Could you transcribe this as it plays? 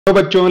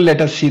बच्चों,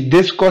 let us see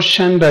this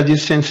question.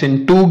 Resistance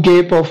in two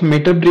gap of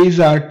meter bridge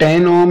are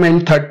 10 ohm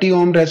and 30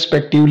 ohm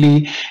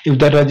respectively. If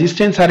the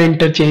resistance are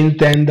interchanged,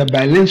 then the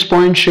balance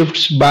point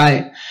shifts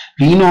by.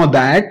 We know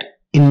that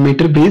in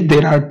meter bridge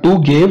there are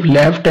two gap,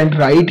 left and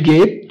right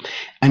gap,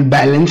 and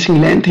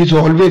balancing length is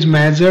always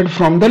measured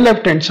from the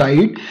left hand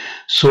side.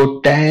 So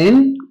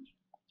 10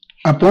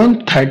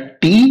 upon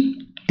 30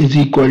 is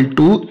equal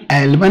to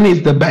L1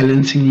 is the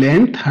balancing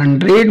length,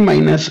 100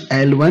 minus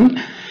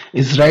L1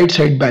 is right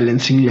side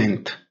balancing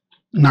length.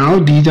 Now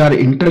these are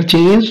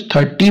interchanged,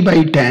 30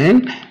 by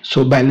 10,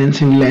 so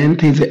balancing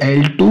length is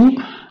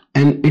L2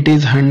 and it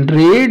is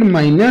 100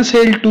 minus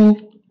L2.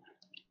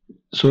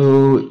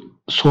 So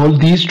solve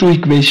these two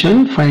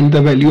equations, find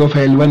the value of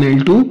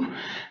L1, L2.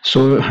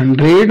 So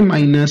 100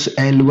 minus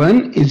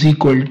L1 is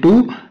equal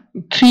to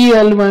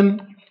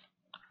 3L1.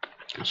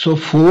 So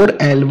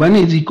 4L1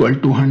 is equal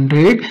to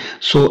 100.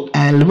 So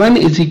L1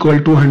 is equal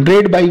to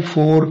 100 by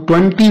 4,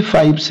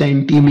 25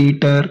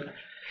 centimeter.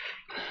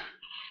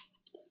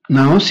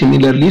 Now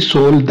similarly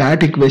solve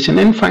that equation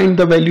and find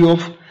the value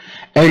of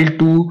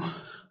L2.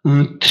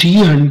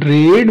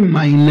 300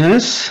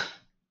 minus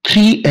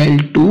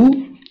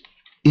 3L2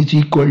 is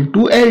equal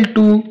to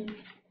L2.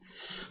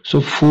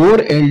 So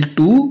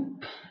 4L2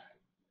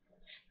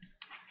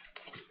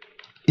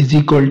 is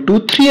equal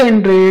to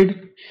 300.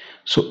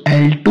 So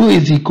L2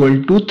 is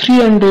equal to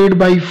 300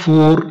 by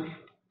 4.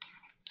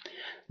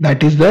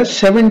 That is the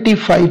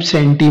 75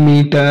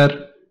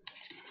 centimeter.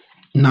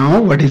 Now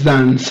what is the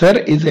answer?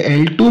 Is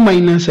L2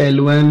 minus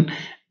L1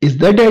 is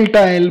the delta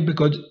L,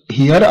 because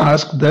here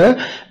ask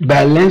the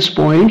balance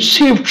point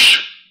shifts.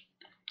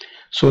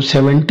 So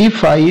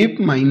 75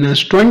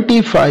 minus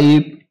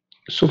 25.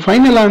 So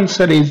final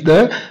answer is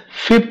the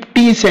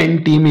 50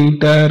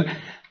 centimeter.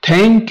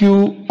 Thank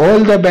you. All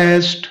the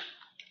best.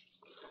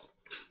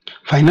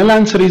 Final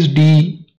answer is D.